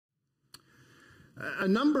A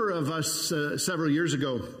number of us several years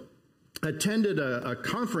ago attended a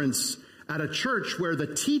conference at a church where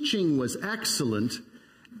the teaching was excellent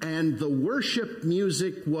and the worship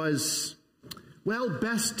music was, well,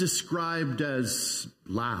 best described as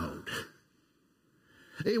loud.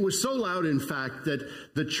 It was so loud, in fact, that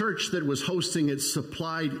the church that was hosting it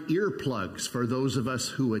supplied earplugs for those of us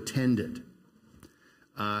who attended.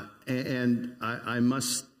 And I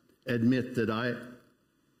must admit that I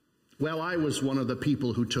was one of the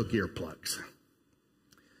people who took earplugs.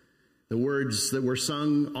 The words that were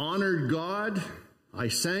sung honored God. I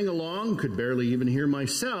sang along, could barely even hear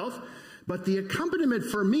myself, but the accompaniment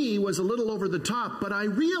for me was a little over the top. But I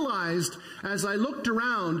realized as I looked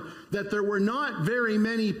around that there were not very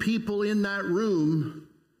many people in that room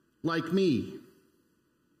like me.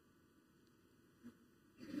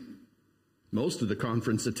 Most of the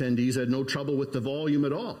conference attendees had no trouble with the volume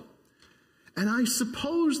at all. And I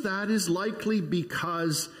suppose that is likely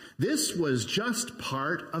because this was just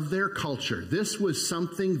part of their culture. This was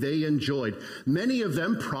something they enjoyed. Many of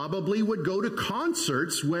them probably would go to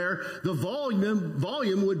concerts where the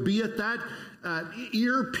volume would be at that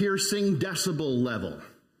ear-piercing decibel level,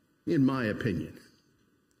 in my opinion.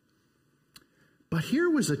 But here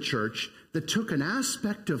was a church that took an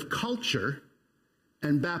aspect of culture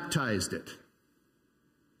and baptized it.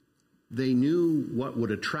 They knew what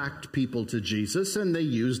would attract people to Jesus, and they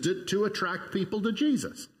used it to attract people to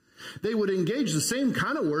Jesus. They would engage the same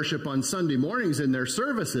kind of worship on Sunday mornings in their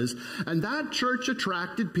services, and that church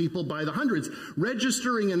attracted people by the hundreds,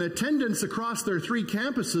 registering an attendance across their 3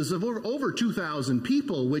 campuses of over 2,000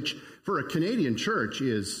 people, which for a Canadian church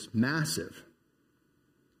is massive.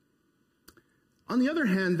 On the other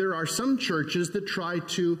hand, there are some churches that try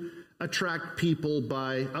to attract people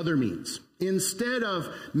by other means. Instead of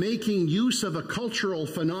making use of a cultural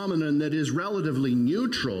phenomenon that is relatively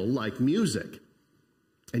neutral, like music,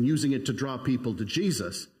 and using it to draw people to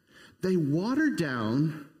Jesus, they water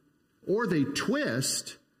down or they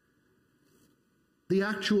twist the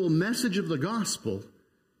actual message of the gospel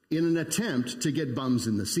in an attempt to get bums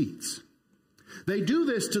in the seats. They do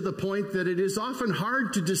this to the point that it is often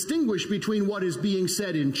hard to distinguish between what is being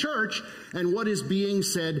said in church and what is being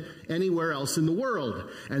said anywhere else in the world.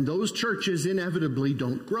 And those churches inevitably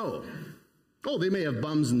don't grow. Oh, they may have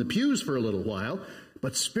bums in the pews for a little while,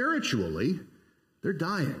 but spiritually, they're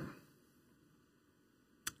dying.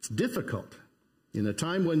 It's difficult in a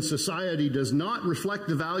time when society does not reflect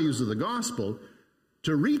the values of the gospel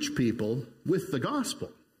to reach people with the gospel.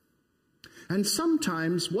 And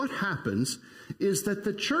sometimes what happens is that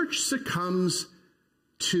the church succumbs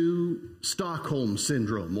to Stockholm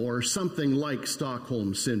Syndrome or something like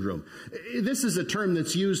Stockholm Syndrome. This is a term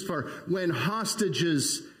that's used for when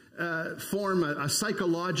hostages form a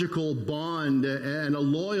psychological bond and a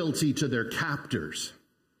loyalty to their captors.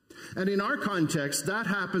 And in our context, that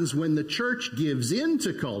happens when the church gives in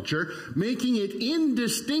to culture, making it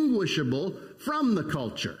indistinguishable from the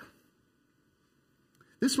culture.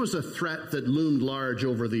 This was a threat that loomed large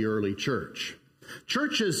over the early church.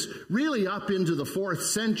 Churches really up into the 4th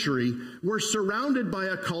century were surrounded by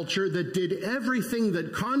a culture that did everything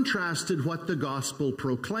that contrasted what the gospel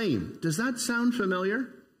proclaimed. Does that sound familiar?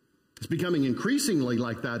 It's becoming increasingly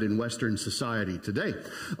like that in Western society today.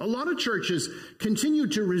 A lot of churches continue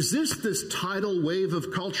to resist this tidal wave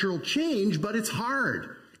of cultural change, but it's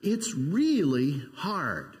hard. It's really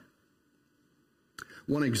hard.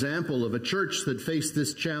 One example of a church that faced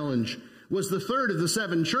this challenge was the 3rd of the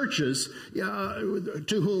 7 churches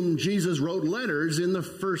to whom Jesus wrote letters in the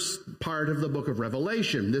first part of the book of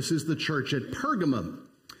Revelation. This is the church at Pergamum.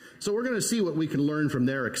 So we're going to see what we can learn from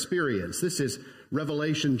their experience. This is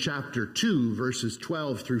Revelation chapter 2, verses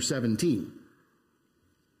 12 through 17.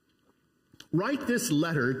 Write this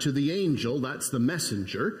letter to the angel, that's the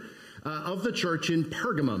messenger, of the church in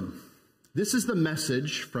Pergamum. This is the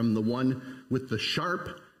message from the one with the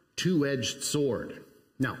sharp, two-edged sword.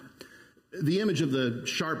 Now, the image of the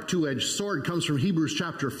sharp, two-edged sword comes from Hebrews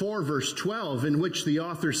chapter 4, verse 12, in which the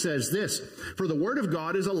author says this, "For the word of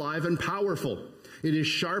God is alive and powerful. It is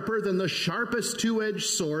sharper than the sharpest two-edged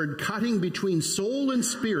sword, cutting between soul and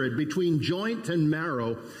spirit, between joint and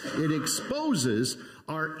marrow. It exposes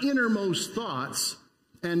our innermost thoughts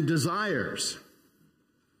and desires."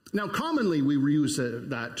 Now, commonly we use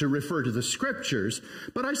that to refer to the scriptures,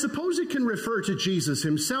 but I suppose it can refer to Jesus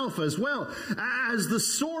himself as well. As the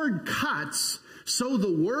sword cuts, so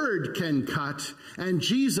the word can cut, and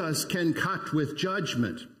Jesus can cut with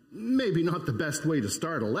judgment. Maybe not the best way to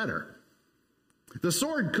start a letter. The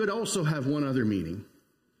sword could also have one other meaning.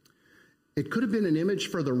 It could have been an image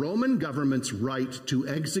for the Roman government's right to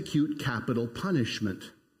execute capital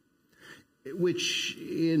punishment. which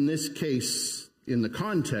in this case, in the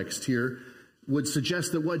context here, would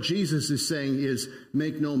suggest that what Jesus is saying is,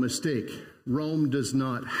 make no mistake, Rome does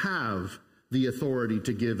not have the authority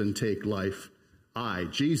to give and take life. I,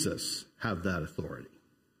 Jesus, have that authority.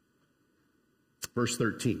 Verse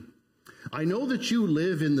 13. I know that you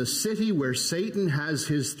live in the city where Satan has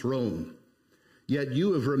his throne, yet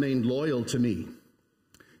you have remained loyal to me.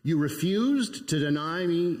 You refused to deny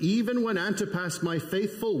me even when Antipas, my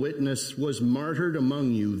faithful witness, was martyred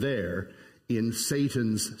among you there in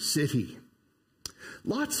Satan's city.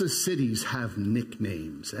 Lots of cities have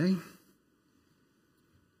nicknames, eh?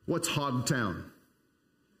 What's Hogtown?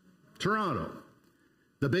 Toronto.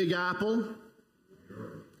 The Big Apple?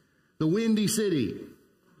 The Windy City.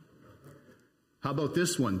 How about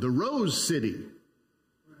this one? The Rose City?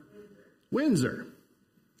 Windsor.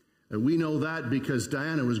 And we know that because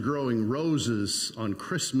Diana was growing roses on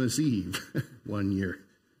Christmas Eve one year.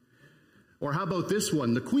 Or how about this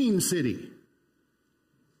one? The Queen City?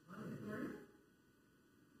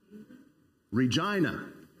 Regina.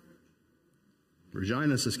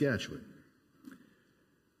 Regina, Saskatchewan.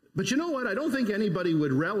 But you know what? I don't think anybody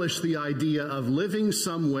would relish the idea of living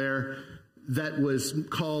somewhere that was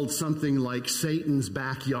called something like Satan's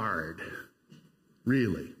backyard.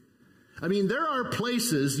 Really. I mean, there are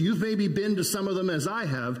places, you've maybe been to some of them as I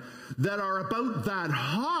have, that are about that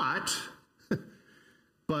hot,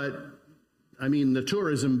 but I mean, the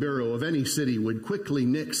tourism bureau of any city would quickly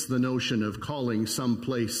nix the notion of calling some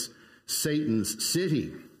place Satan's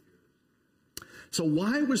city. So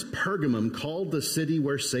why was Pergamum called the city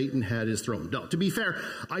where Satan had his throne? No, to be fair,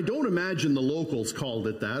 I don't imagine the locals called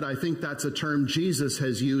it that. I think that's a term Jesus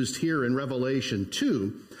has used here in Revelation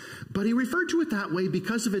 2. But he referred to it that way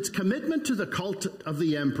because of its commitment to the cult of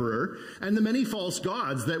the emperor and the many false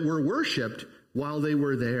gods that were worshipped while they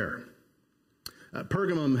were there.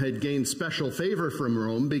 Pergamum had gained special favor from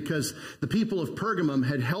Rome because the people of Pergamum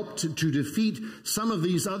had helped to defeat some of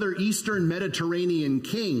these other Eastern Mediterranean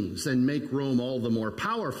kings and make Rome all the more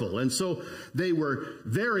powerful. And so they were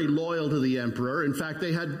very loyal to the emperor. In fact,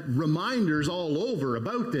 they had reminders all over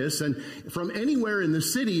about this. And from anywhere in the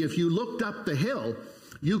city, if you looked up the hill,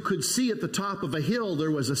 you could see at the top of a hill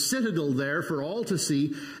there was a citadel there for all to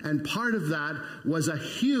see. And part of that was a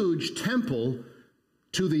huge temple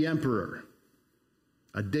to the emperor.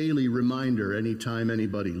 A daily reminder anytime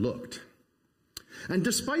anybody looked. And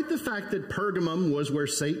despite the fact that Pergamum was where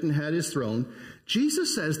Satan had his throne,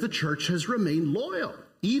 Jesus says the church has remained loyal,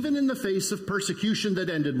 even in the face of persecution that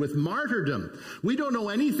ended with martyrdom. We don't know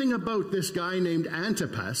anything about this guy named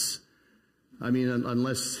Antipas. I mean,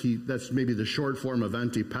 unless that's maybe the short form of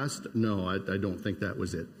Antipas. No, I don't think that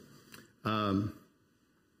was it.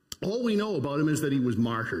 All we know about him is that he was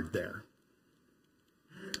martyred there.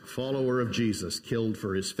 Follower of Jesus, killed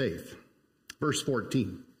for his faith. Verse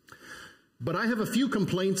 14. But I have a few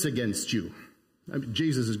complaints against you. I mean,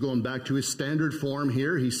 Jesus is going back to his standard form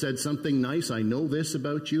here. He said something nice. I know this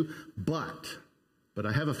about you, but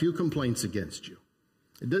I have a few complaints against you.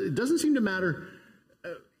 It doesn't seem to matter,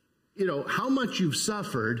 how much you've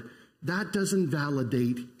suffered. That doesn't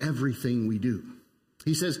validate everything we do.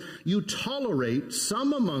 He says, you tolerate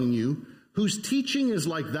some among you whose teaching is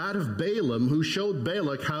like that of Balaam, who showed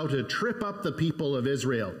Balak how to trip up the people of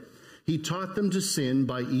Israel. He taught them to sin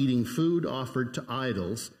by eating food offered to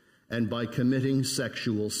idols and by committing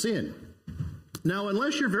sexual sin. Now,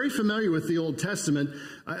 unless you're very familiar with the Old Testament,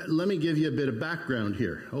 let me give you a bit of background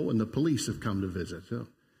here. Oh, and the police have come to visit. So,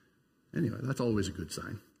 anyway, that's always a good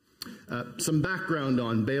sign. Some background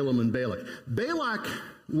on Balaam and Balak. Balak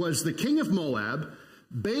was the king of Moab.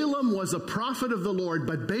 Balaam was a prophet of the Lord,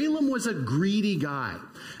 but Balaam was a greedy guy.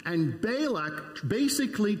 And Balak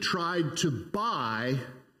basically tried to buy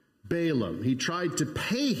Balaam. He tried to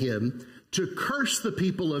pay him to curse the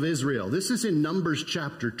people of Israel. This is in Numbers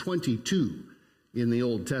chapter 22 in the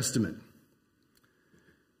Old Testament.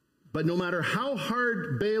 But no matter how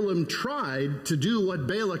hard Balaam tried to do what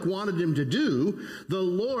Balak wanted him to do, the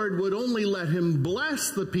Lord would only let him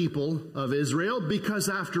bless the people of Israel because,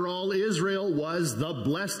 after all, Israel was the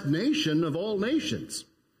blessed nation of all nations.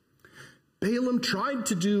 Balaam tried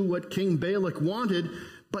to do what King Balak wanted,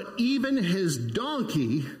 but even his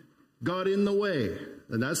donkey got in the way.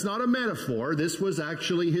 And that's not a metaphor. This was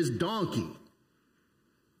actually his donkey.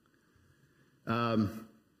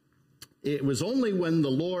 It was only when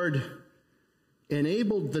the Lord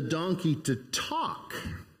enabled the donkey to talk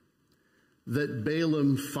that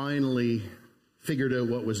Balaam finally figured out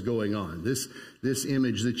what was going on. This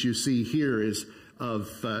image that you see here is of,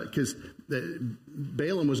 because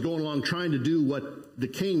Balaam was going along trying to do what the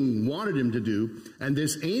king wanted him to do, and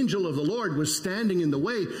this angel of the Lord was standing in the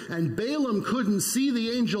way, and Balaam couldn't see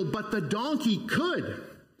the angel, but the donkey could.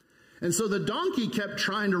 And so the donkey kept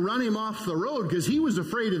trying to run him off the road because he was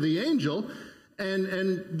afraid of the angel.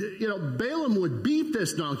 And you know, Balaam would beat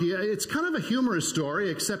this donkey. It's kind of a humorous story,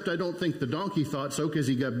 except I don't think the donkey thought so because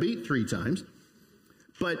he got beat 3 times.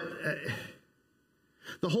 But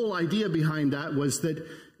the whole idea behind that was that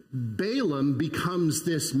Balaam becomes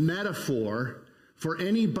this metaphor for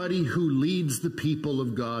anybody who leads the people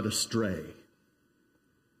of God astray.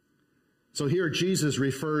 So here Jesus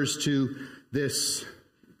refers to this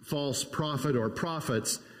false prophet or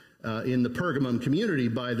prophets in the Pergamum community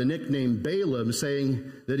by the nickname Balaam,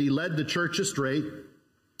 saying that he led the church astray,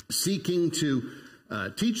 seeking to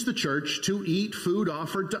teach the church to eat food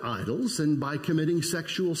offered to idols and by committing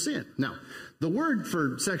sexual sin. Now, the word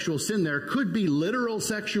for sexual sin there could be literal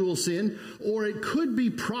sexual sin, or it could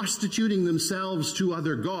be prostituting themselves to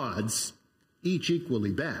other gods, each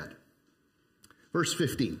equally bad. Verse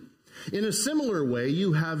 15. In a similar way,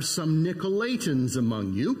 you have some Nicolaitans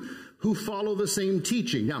among you who follow the same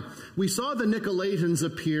teaching. Now, we saw the Nicolaitans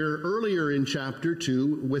appear earlier in chapter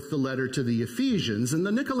 2 with the letter to the Ephesians. And the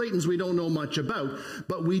Nicolaitans we don't know much about,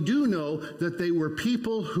 but we do know that they were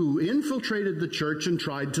people who infiltrated the church and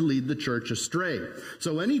tried to lead the church astray.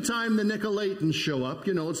 So anytime the Nicolaitans show up,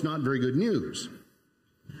 you know it's not very good news.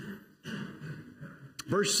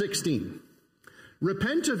 Verse 16.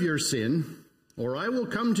 Repent of your sin, or I will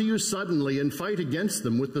come to you suddenly and fight against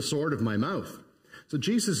them with the sword of my mouth. So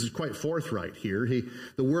Jesus is quite forthright here.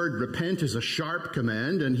 The word repent is a sharp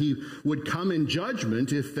command, and he would come in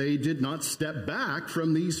judgment if they did not step back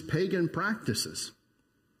from these pagan practices.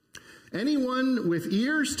 Anyone with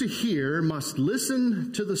ears to hear must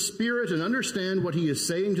listen to the Spirit and understand what he is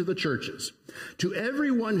saying to the churches. To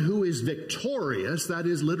everyone who is victorious, that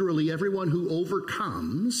is literally everyone who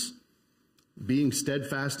overcomes, being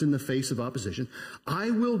steadfast in the face of opposition,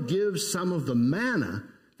 I will give some of the manna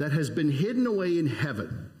that has been hidden away in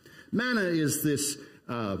heaven. Manna is this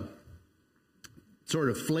sort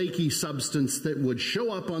of flaky substance that would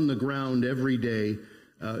show up on the ground every day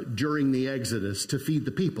during the Exodus to feed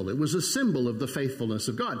the people. It was a symbol of the faithfulness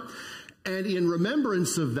of God. And in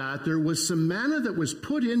remembrance of that, there was some manna that was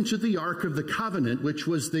put into the Ark of the Covenant, which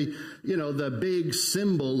was the big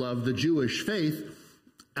symbol of the Jewish faith.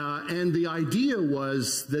 And the idea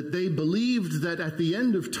was that they believed that at the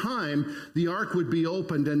end of time, the ark would be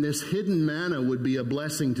opened and this hidden manna would be a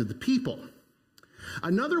blessing to the people.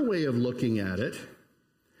 Another way of looking at it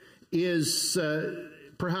is,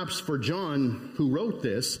 perhaps for John, who wrote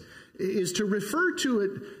this, is to refer to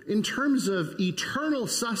it in terms of eternal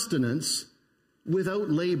sustenance without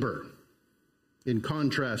labor, in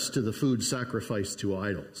contrast to the food sacrificed to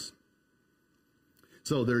idols.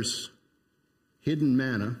 So there's hidden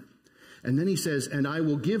manna. And then he says, and I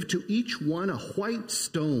will give to each one a white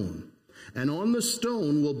stone, and on the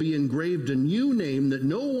stone will be engraved a new name that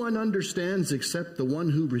no one understands except the one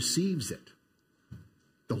who receives it.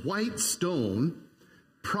 The white stone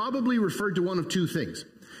probably referred to one of 2 things.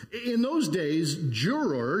 In those days,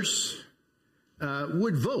 jurors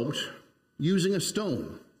would vote using a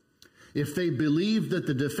stone. If they believed that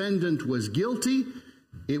the defendant was guilty,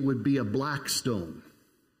 it would be a black stone.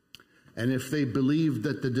 And if they believed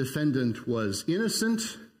that the defendant was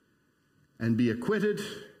innocent and be acquitted,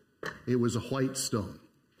 it was a white stone.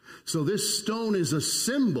 So this stone is a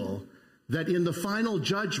symbol that in the final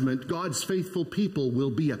judgment, God's faithful people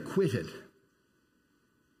will be acquitted.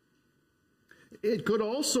 It could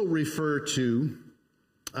also refer to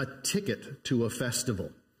a ticket to a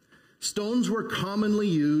festival. Stones were commonly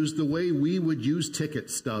used the way we would use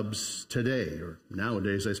ticket stubs today, or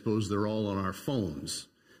nowadays I suppose they're all on our phones.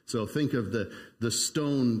 So think of the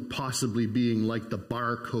stone possibly being like the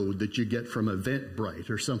barcode that you get from Eventbrite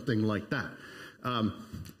or something like that.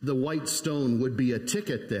 The white stone would be a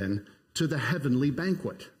ticket then to the heavenly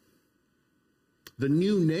banquet. The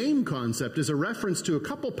new name concept is a reference to a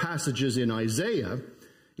couple passages in Isaiah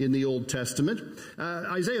in the Old Testament.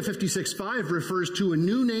 Isaiah 56:5 refers to a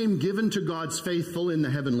new name given to God's faithful in the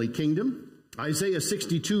heavenly kingdom. Isaiah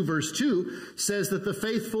 62 verse 2 says that the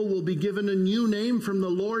faithful will be given a new name from the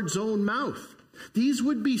Lord's own mouth. These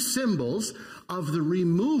would be symbols of the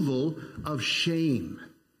removal of shame,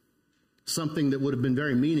 something that would have been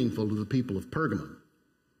very meaningful to the people of Pergamum.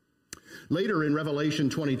 Later in Revelation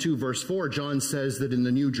 22 verse 4, John says that in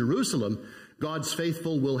the New Jerusalem, God's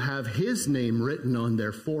faithful will have his name written on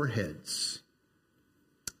their foreheads.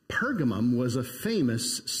 Pergamum was a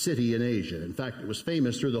famous city in Asia. In fact, it was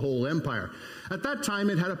famous through the whole empire. At that time,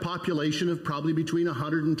 it had a population of probably between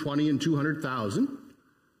 120 and 200,000.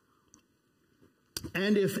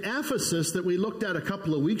 And if Ephesus, that we looked at a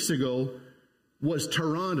couple of weeks ago, was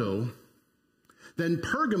Toronto, then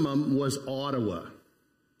Pergamum was Ottawa.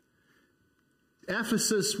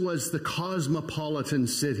 Ephesus was the cosmopolitan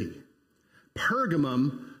city.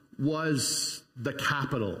 Pergamum was the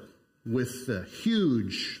capital with the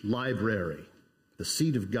huge library, the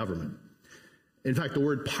seat of government. In fact, the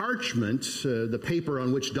word parchment, the paper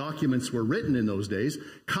on which documents were written in those days,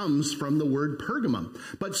 comes from the word Pergamum.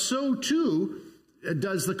 But so too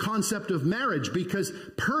does the concept of marriage, because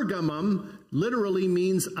Pergamum literally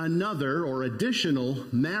means another or additional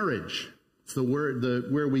marriage. It's the word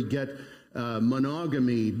where we get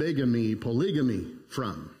monogamy, bigamy, polygamy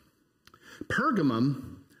from.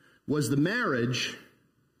 Pergamum was the marriage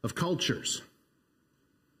of cultures.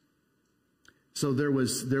 So there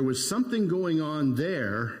was something going on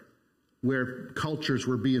there where cultures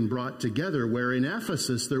were being brought together, where in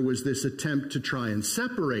Ephesus there was this attempt to try and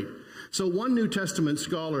separate. So one New Testament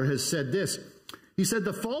scholar has said this. He said,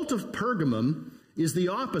 the fault of Pergamum is the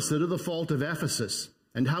opposite of the fault of Ephesus,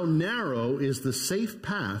 and how narrow is the safe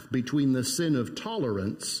path between the sin of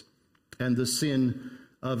tolerance and the sin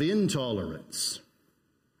of intolerance.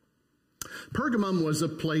 Pergamum was a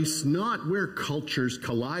place not where cultures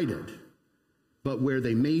collided, but where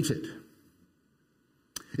they mated.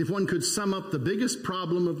 If one could sum up the biggest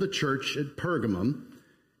problem of the church at Pergamum,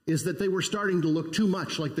 is that they were starting to look too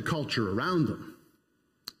much like the culture around them.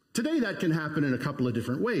 Today that can happen in a couple of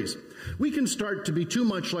different ways. We can start to be too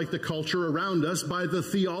much like the culture around us by the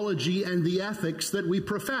theology and the ethics that we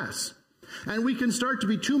profess. And we can start to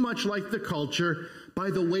be too much like the culture by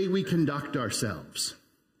the way we conduct ourselves.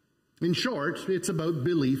 In short, it's about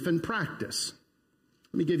belief and practice.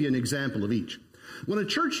 Let me give you an example of each. When a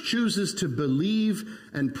church chooses to believe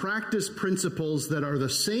and practice principles that are the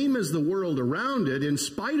same as the world around it, in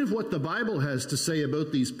spite of what the Bible has to say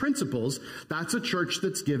about these principles, that's a church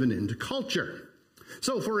that's given into culture.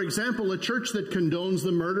 So, for example, a church that condones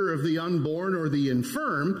the murder of the unborn or the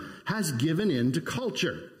infirm has given into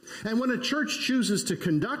culture. And when a church chooses to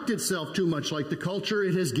conduct itself too much like the culture,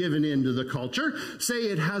 it has given into the culture. Say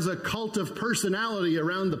it has a cult of personality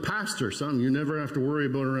around the pastor, something you never have to worry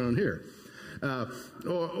about around here.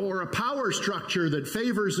 Or a power structure that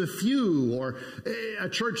favors a few, or a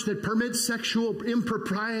church that permits sexual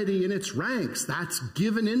impropriety in its ranks. That's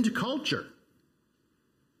given into culture.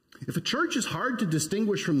 If a church is hard to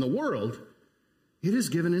distinguish from the world, it is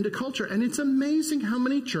given into culture. And it's amazing how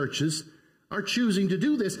many churches are choosing to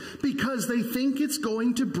do this because they think it's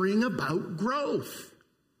going to bring about growth.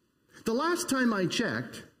 The last time I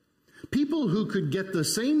checked, people who could get the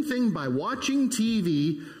same thing by watching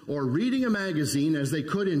TV or reading a magazine as they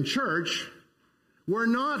could in church were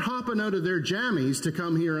not hopping out of their jammies to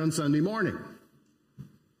come here on Sunday morning.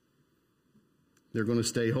 They're going to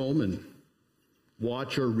stay home and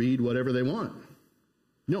watch or read whatever they want.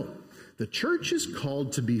 No, the church is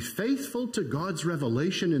called to be faithful to God's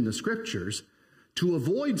revelation in the Scriptures to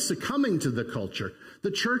avoid succumbing to the culture.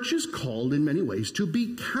 The church is called in many ways to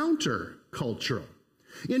be counter-cultural.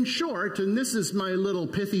 In short, and this is my little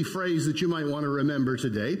pithy phrase that you might want to remember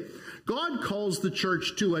today, God calls the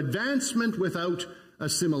church to advancement without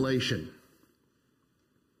assimilation.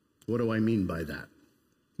 What do I mean by that?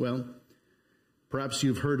 Well, perhaps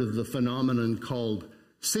you've heard of the phenomenon called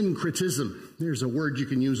syncretism. There's a word you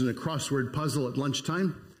can use in a crossword puzzle at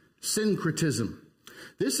lunchtime. Syncretism.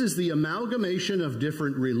 This is the amalgamation of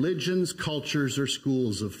different religions, cultures, or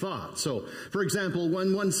schools of thought. So, for example,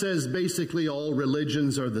 when one says basically all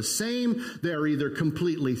religions are the same, they're either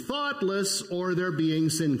completely thoughtless or they're being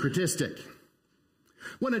syncretistic.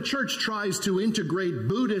 When a church tries to integrate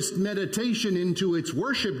Buddhist meditation into its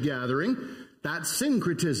worship gathering, that's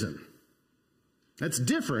syncretism. That's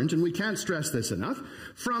different, and we can't stress this enough,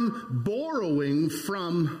 from borrowing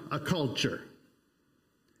from a culture.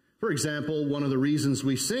 For example, one of the reasons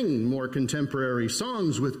we sing more contemporary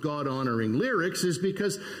songs with God-honoring lyrics is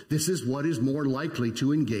because this is what is more likely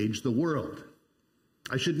to engage the world.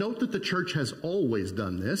 I should note that the church has always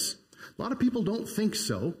done this. A lot of people don't think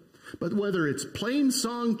so, but whether it's plain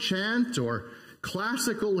song chant or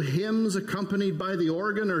classical hymns accompanied by the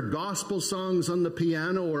organ or gospel songs on the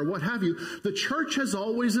piano or what have you, the church has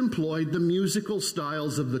always employed the musical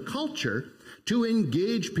styles of the culture to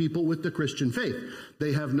engage people with the Christian faith.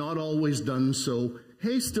 They have not always done so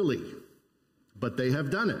hastily, but they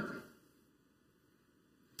have done it.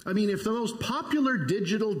 I mean, if the most popular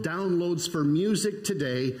digital downloads for music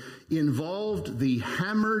today involved the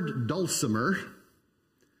hammered dulcimer,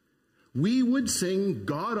 we would sing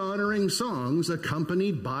God-honoring songs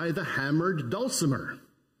accompanied by the hammered dulcimer.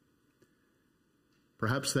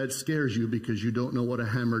 Perhaps that scares you because you don't know what a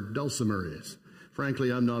hammered dulcimer is.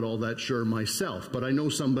 Frankly, I'm not all that sure myself, but I know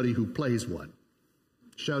somebody who plays one.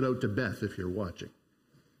 Shout out to Beth if you're watching.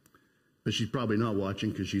 But she's probably not watching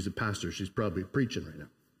because she's a pastor. She's probably preaching right now.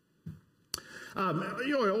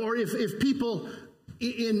 Or if people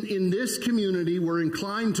in this community were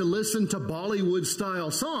inclined to listen to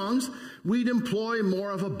Bollywood-style songs, we'd employ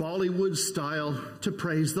more of a Bollywood style to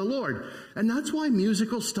praise the Lord. And that's why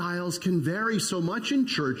musical styles can vary so much in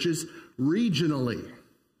churches regionally.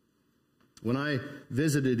 When I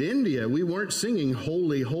visited India, we weren't singing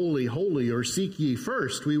Holy, Holy, Holy or Seek Ye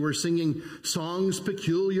First. We were singing songs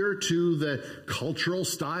peculiar to the cultural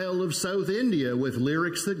style of South India with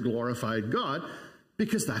lyrics that glorified God,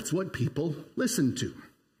 because that's what people listened to.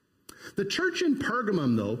 The church in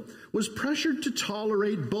Pergamum, though, was pressured to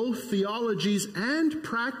tolerate both theologies and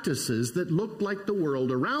practices that looked like the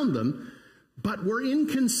world around them, but were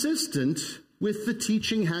inconsistent with the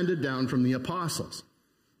teaching handed down from the apostles.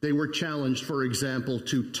 They were challenged, for example,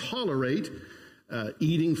 to tolerate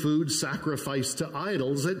eating food sacrificed to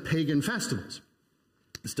idols at pagan festivals.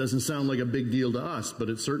 This doesn't sound like a big deal to us, but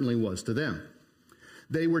it certainly was to them.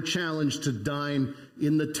 They were challenged to dine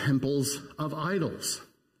in the temples of idols.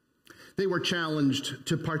 They were challenged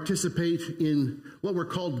to participate in what were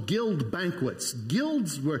called guild banquets.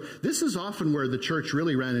 This is often where the church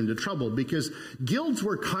really ran into trouble, because guilds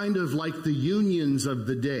were kind of like the unions of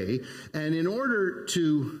the day, and in order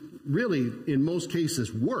to really, in most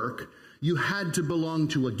cases, work, you had to belong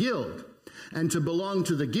to a guild. And to belong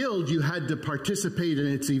to the guild, you had to participate in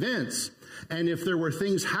its events. And if there were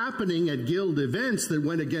things happening at guild events that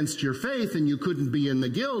went against your faith and you couldn't be in the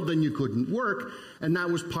guild, then you couldn't work. And that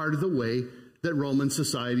was part of the way that Roman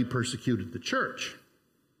society persecuted the church.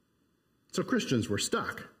 So Christians were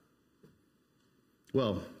stuck.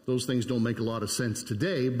 Well, those things don't make a lot of sense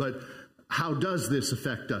today, but how does this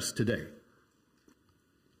affect us today?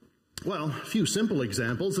 Well, a few simple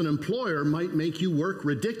examples. An employer might make you work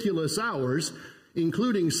ridiculous hours,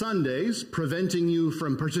 including Sundays, preventing you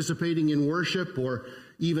from participating in worship or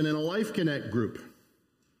even in a Life Connect group.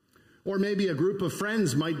 Or maybe a group of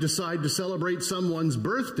friends might decide to celebrate someone's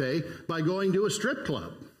birthday by going to a strip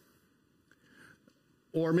club.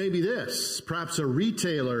 Or maybe this, perhaps a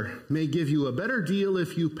retailer may give you a better deal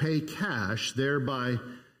if you pay cash, thereby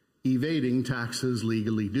evading taxes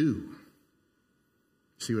legally due.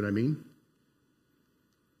 See what I mean?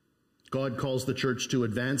 God calls the church to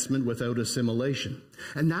advancement without assimilation.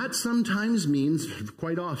 And that sometimes means,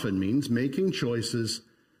 quite often means, making choices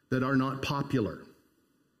that are not popular.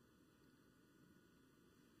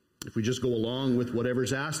 If we just go along with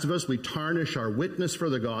whatever's asked of us, we tarnish our witness for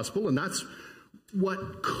the gospel, and that's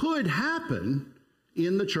what could happen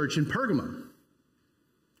in the church in Pergamum.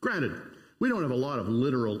 Granted, we don't have a lot of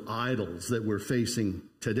literal idols that we're facing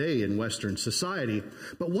today in Western society,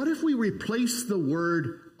 but what if we replace the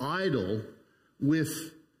word idol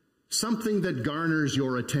with something that garners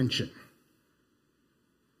your attention?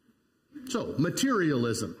 So,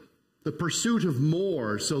 materialism, the pursuit of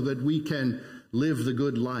more so that we can live the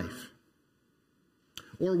good life.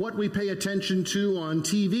 Or what we pay attention to on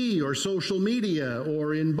TV or social media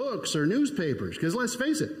or in books or newspapers. Because let's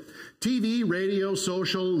face it, TV, radio,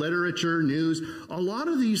 social, literature, news, a lot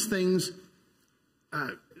of these things,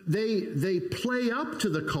 they play up to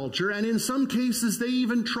the culture, and in some cases they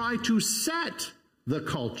even try to set the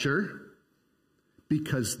culture,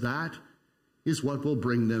 because that is what will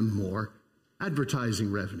bring them more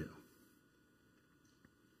advertising revenue.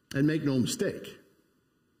 And make no mistake,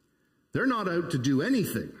 they're not out to do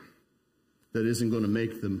anything that isn't going to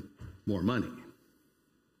make them more money.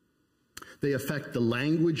 They affect the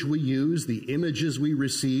language we use, the images we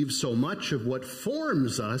receive. So much of what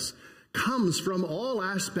forms us comes from all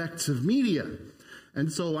aspects of media.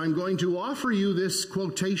 And so I'm going to offer you this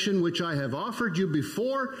quotation, which I have offered you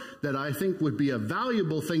before, that I think would be a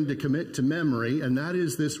valuable thing to commit to memory, and that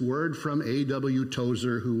is this word from A.W.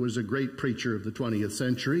 Tozer, who was a great preacher of the 20th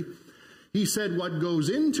century. He said, "What goes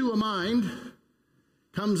into a mind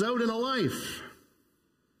comes out in a life."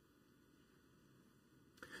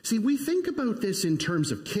 See, we think about this in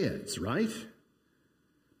terms of kids, right?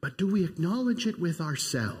 But do we acknowledge it with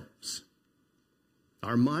ourselves?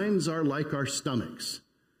 Our minds are like our stomachs.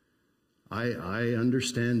 I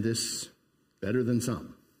understand this better than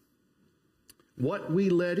some. What we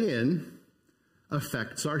let in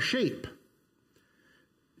affects our shape.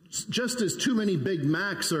 Just as too many Big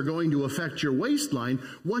Macs are going to affect your waistline,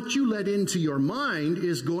 what you let into your mind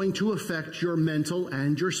is going to affect your mental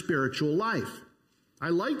and your spiritual life. I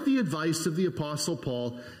like the advice of the Apostle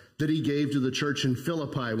Paul that he gave to the church in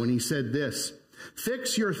Philippi when he said this: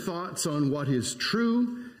 "Fix your thoughts on what is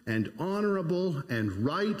true and honorable and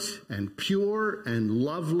right and pure and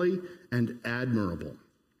lovely and admirable.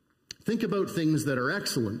 Think about things that are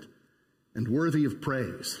excellent and worthy of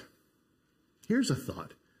praise." Here's a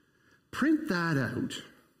thought. Print that out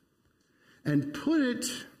and put it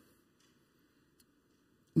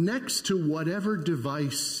next to whatever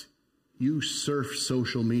device you surf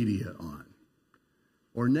social media on,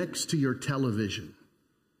 or next to your television,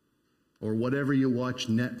 or whatever you watch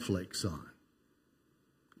Netflix on.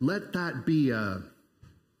 Let that be a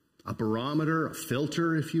barometer, a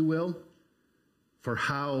filter, if you will, for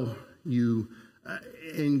how you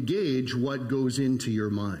engage what goes into your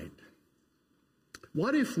mind.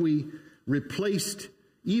 What if we replaced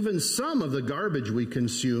even some of the garbage we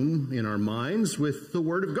consume in our minds with the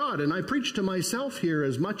Word of God? And I preach to myself here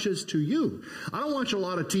as much as to you. I don't watch a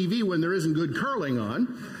lot of TV when there isn't good curling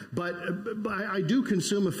on, but I do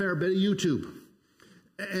consume a fair bit of YouTube.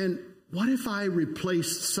 And what if I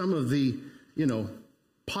replaced some of the,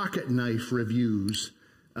 pocket knife reviews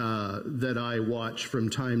that I watch from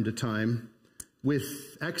time to time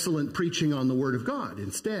with excellent preaching on the Word of God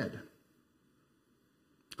instead?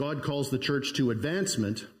 God calls the church to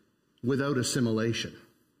advancement without assimilation.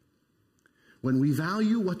 When we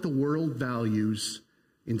value what the world values,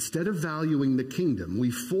 instead of valuing the kingdom, we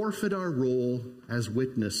forfeit our role as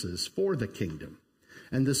witnesses for the kingdom.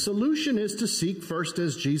 And the solution is to seek first,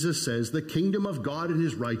 as Jesus says, the kingdom of God and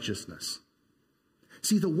his righteousness.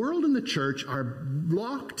 See, the world and the church are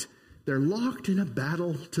locked. They're locked in a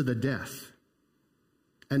battle to the death.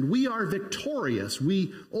 And we are victorious.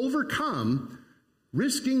 We overcome,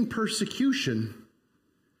 risking persecution,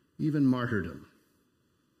 even martyrdom.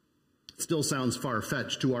 It still sounds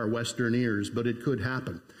far-fetched to our Western ears, but it could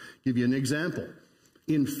happen. I'll give you an example.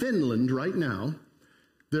 In Finland right now,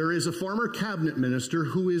 there is a former cabinet minister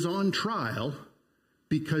who is on trial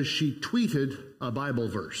because she tweeted a Bible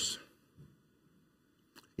verse.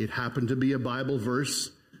 It happened to be a Bible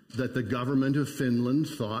verse that the government of Finland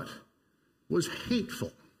thought was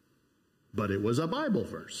hateful, but it was a Bible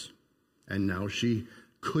verse. And now she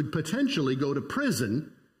could potentially go to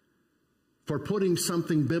prison for putting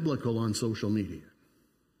something biblical on social media.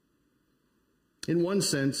 In one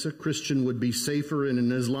sense, a Christian would be safer in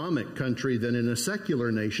an Islamic country than in a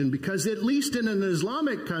secular nation, because at least in an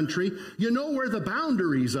Islamic country, you know where the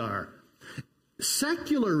boundaries are.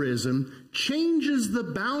 Secularism changes the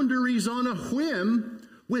boundaries on a whim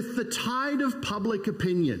with the tide of public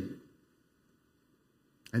opinion.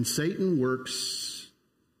 And Satan works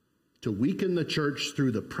to weaken the church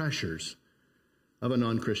through the pressures of a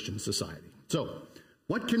non-Christian society. So,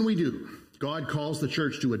 what can we do? God calls the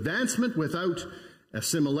church to advancement without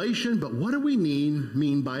assimilation, but what do we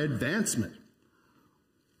mean by advancement?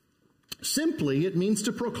 Simply, it means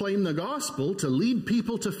to proclaim the gospel, to lead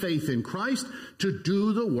people to faith in Christ, to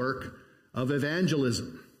do the work of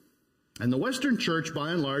evangelism. And the Western church,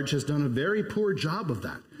 by and large, has done a very poor job of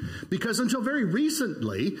that. Because until very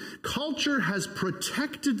recently, culture has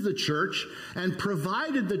protected the church and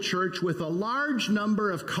provided the church with a large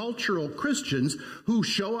number of cultural Christians who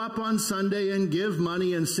show up on Sunday and give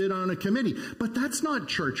money and sit on a committee. But that's not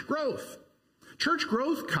church growth. Church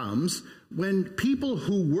growth comes when people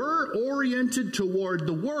who were oriented toward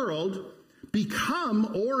the world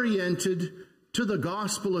become oriented to the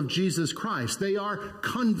gospel of Jesus Christ. They are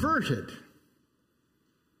converted.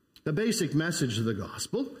 The basic message of the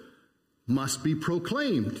gospel must be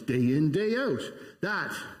proclaimed day in, day out,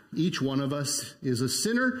 that each one of us is a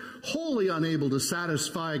sinner, wholly unable to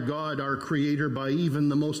satisfy God, our Creator, by even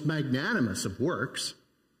the most magnanimous of works.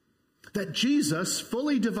 That Jesus,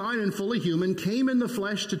 fully divine and fully human, came in the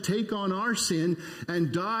flesh to take on our sin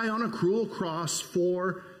and die on a cruel cross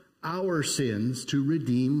for our sins to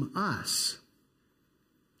redeem us.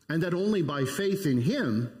 And that only by faith in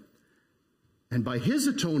him and by his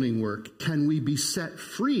atoning work can we be set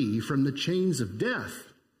free from the chains of death.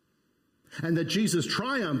 And that Jesus'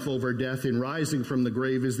 triumph over death in rising from the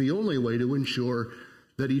grave is the only way to ensure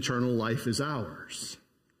that eternal life is ours.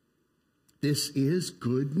 This is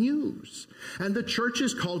good news. And the church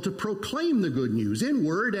is called to proclaim the good news in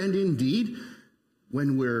word and in deed,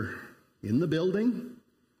 when we're in the building,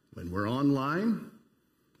 when we're online,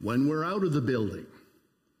 when we're out of the building.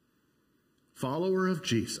 Follower of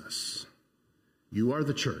Jesus, you are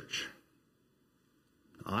the church.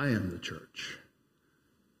 I am the church.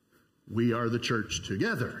 We are the church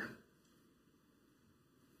together.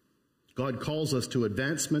 God calls us to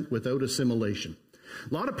advancement without assimilation.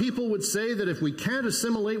 A lot of people would say that if we can't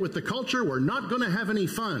assimilate with the culture, we're not going to have any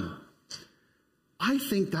fun. I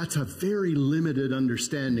think that's a very limited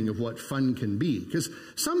understanding of what fun can be. Because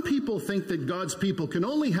some people think that God's people can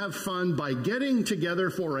only have fun by getting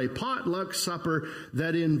together for a potluck supper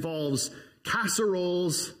that involves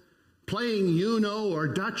casseroles, playing Uno or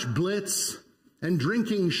Dutch Blitz, and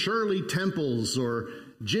drinking Shirley Temples or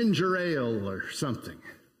ginger ale or something.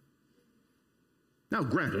 Now,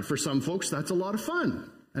 granted, for some folks, that's a lot of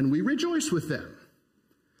fun, and we rejoice with them.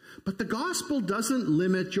 But the gospel doesn't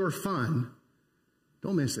limit your fun.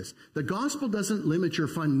 Don't miss this. The gospel doesn't limit your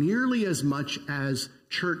fun nearly as much as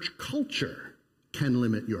church culture can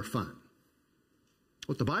limit your fun.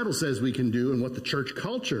 What the Bible says we can do and what the church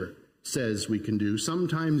culture says we can do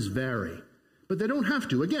sometimes vary, but they don't have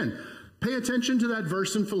to. Again, pay attention to that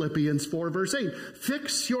verse in Philippians 4, verse 8.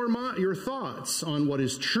 Fix your thoughts on what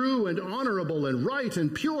is true and honorable and right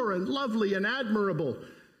and pure and lovely and admirable.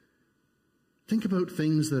 Think about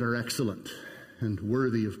things that are excellent and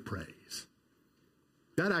worthy of praise.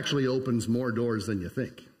 That actually opens more doors than you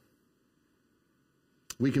think.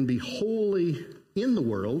 We can be holy in the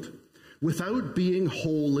world without being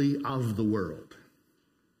holy of the world.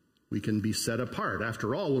 We can be set apart.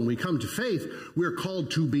 After all, when we come to faith, we're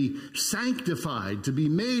called to be sanctified, to be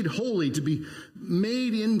made holy, to be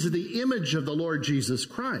made into the image of the Lord Jesus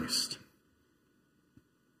Christ.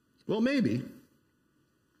 Well, maybe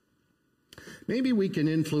we can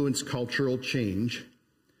influence cultural change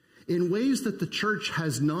in ways that the church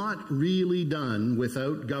has not really done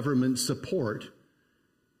without government support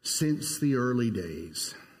since the early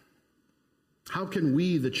days. How can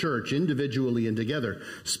we, the church, individually and together,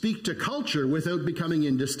 speak to culture without becoming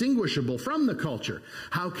indistinguishable from the culture?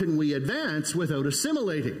 How can we advance without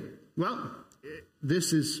assimilating? Well,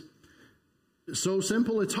 this is so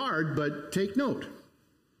simple it's hard, but take note.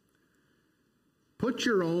 Put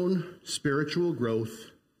your own spiritual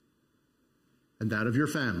growth and that of your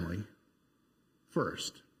family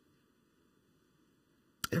first.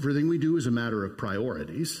 Everything we do is a matter of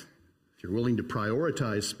priorities. If you're willing to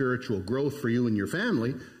prioritize spiritual growth for you and your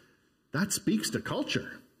family, that speaks to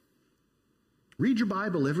culture. Read your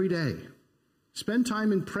Bible every day. Spend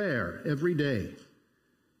time in prayer every day.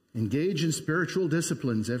 Engage in spiritual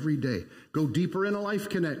disciplines every day. Go deeper in a Life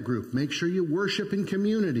Connect group. Make sure you worship in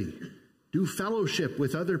community. Do fellowship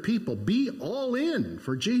with other people. Be all in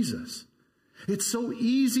for Jesus. It's so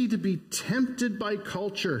easy to be tempted by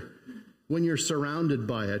culture when you're surrounded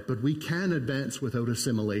by it, but we can advance without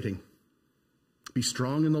assimilating. Be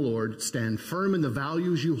strong in the Lord. Stand firm in the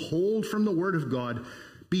values you hold from the Word of God.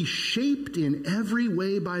 Be shaped in every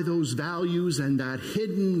way by those values, and that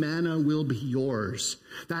hidden manna will be yours.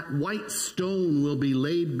 That white stone will be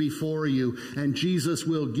laid before you, and Jesus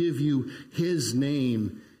will give you His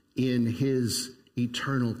name in His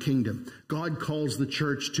eternal kingdom. God calls the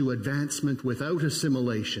church to advancement without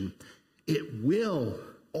assimilation. It will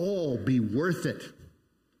all be worth it.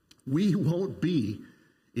 We won't be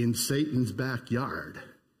in Satan's backyard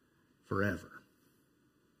forever.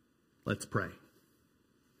 Let's pray.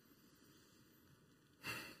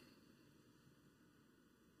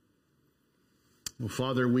 Well,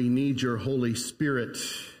 Father, we need your Holy Spirit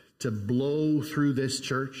to blow through this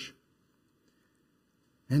church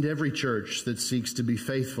and every church that seeks to be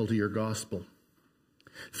faithful to your gospel.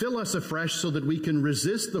 Fill us afresh so that we can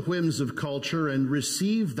resist the whims of culture and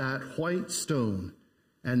receive that white stone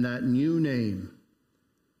and that new name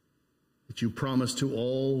that you promise to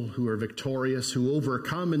all who are victorious, who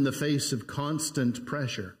overcome in the face of constant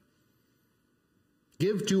pressure.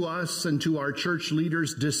 Give to us and to our church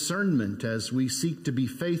leaders discernment as we seek to be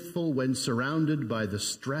faithful when surrounded by the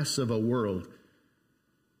stress of a world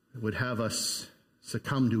that would have us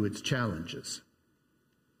succumb to its challenges.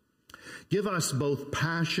 Give us both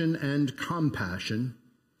passion and compassion.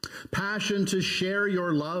 Passion to share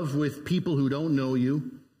your love with people who don't know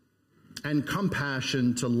you, and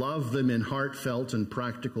compassion to love them in heartfelt and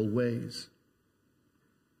practical ways.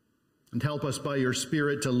 And help us by your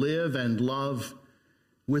Spirit to live and love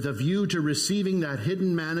with a view to receiving that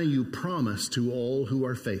hidden manna you promise to all who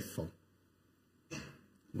are faithful.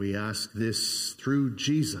 We ask this through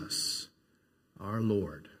Jesus, our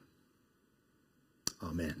Lord.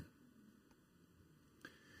 Amen.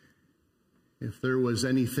 If there was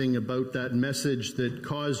anything about that message that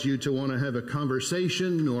caused you to want to have a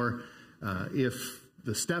conversation, or if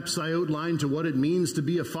the steps I outlined to what it means to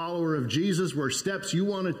be a follower of Jesus were steps you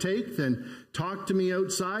want to take, then talk to me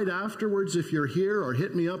outside afterwards if you're here, or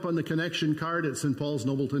hit me up on the connection card at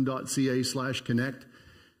stpaulsnobleton.ca/connect,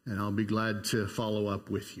 and I'll be glad to follow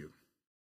up with you.